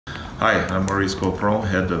Hi, I'm Maurice Colpron,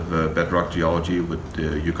 head of Bedrock Geology with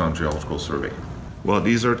the Yukon Geological Survey. Well,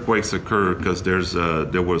 these earthquakes occur because there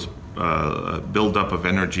was a buildup of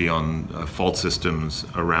energy on fault systems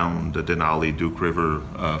around the Denali Duke River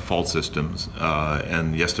fault systems,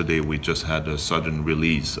 and yesterday we just had a sudden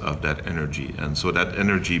release of that energy, and so that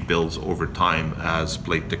energy builds over time as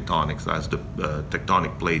plate tectonics, as the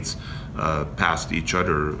tectonic plates past each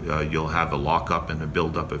other. You'll have a lockup and a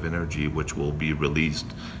buildup of energy which will be released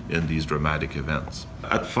in these dramatic events.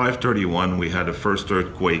 At 5:31 we had a first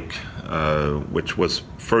earthquake which was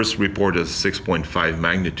first reported as 6.5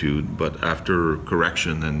 magnitude, but after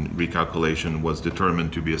correction and recalculation was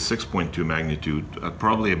determined to be a 6.2 magnitude at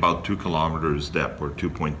probably about 2 kilometers depth or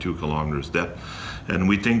 2.2 kilometers depth. And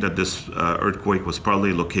we think that this earthquake was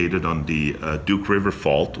probably located on the Duke River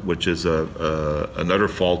Fault, which is another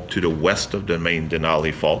fault to the west of the main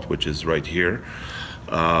Denali Fault, which is right here.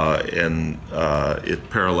 It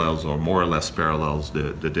parallels, or more or less parallels,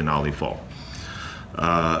 the Denali Fault.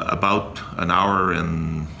 About an hour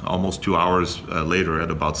and almost 2 hours later, at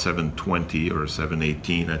about 7:20 or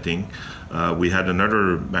 7:18, I think, we had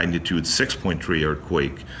another magnitude 6.3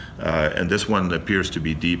 earthquake, and this one appears to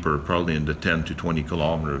be deeper, probably in the 10 to 20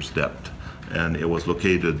 kilometers depth, and it was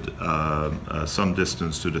located some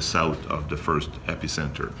distance to the south of the first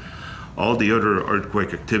epicenter. All the other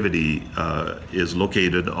earthquake activity is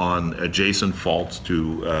located on adjacent faults to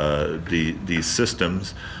these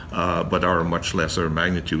systems, but are much lesser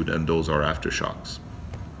magnitude, and those are aftershocks.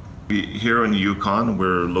 Here in Yukon,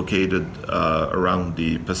 we're located around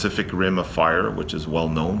the Pacific Rim of Fire, which is well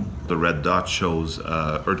known. The red dot shows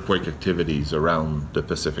earthquake activities around the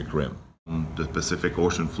Pacific Rim. The Pacific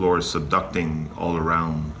Ocean floor is subducting all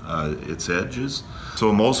around its edges.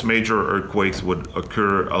 So most major earthquakes would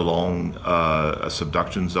occur along a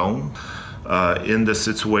subduction zone. In the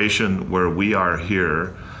situation where we are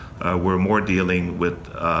here, we're more dealing with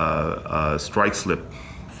strikeslip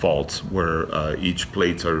faults where each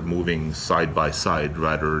plates are moving side by side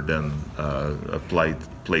rather than a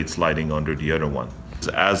plate sliding under the other one.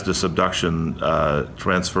 As the subduction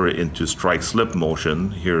transfer into strike-slip motion,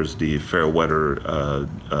 here's the Fairweather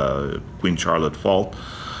Queen Charlotte Fault,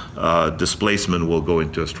 displacement will go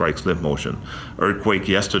into a strike-slip motion. Earthquake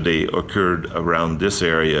yesterday occurred around this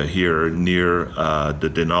area here near the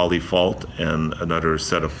Denali Fault and another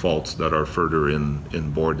set of faults that are further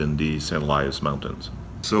inboard in the St. Elias Mountains.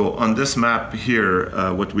 So on this map here,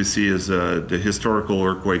 what we see is the historical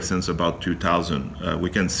earthquake since about 2000.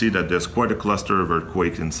 We can see that there's quite a cluster of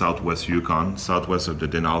earthquakes in southwest Yukon, southwest of the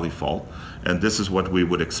Denali Fault, and this is what we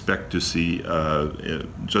would expect to see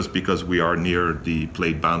just because we are near the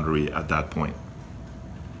plate boundary at that point.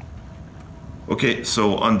 Okay,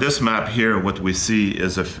 so on this map here, what we see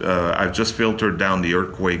is I've just filtered down the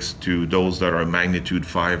earthquakes to those that are magnitude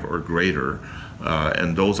 5 or greater.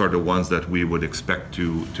 And those are the ones that we would expect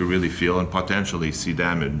to really feel and potentially see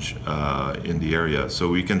damage in the area. So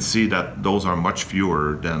we can see that those are much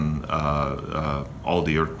fewer than all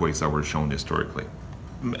the earthquakes that were shown historically.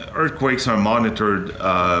 Earthquakes are monitored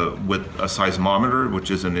with a seismometer,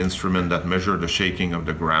 which is an instrument that measures the shaking of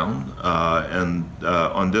the ground.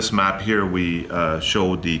 On this map here, we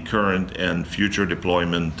show the current and future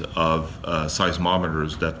deployment of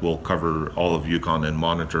seismometers that will cover all of Yukon and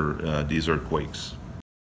monitor these earthquakes.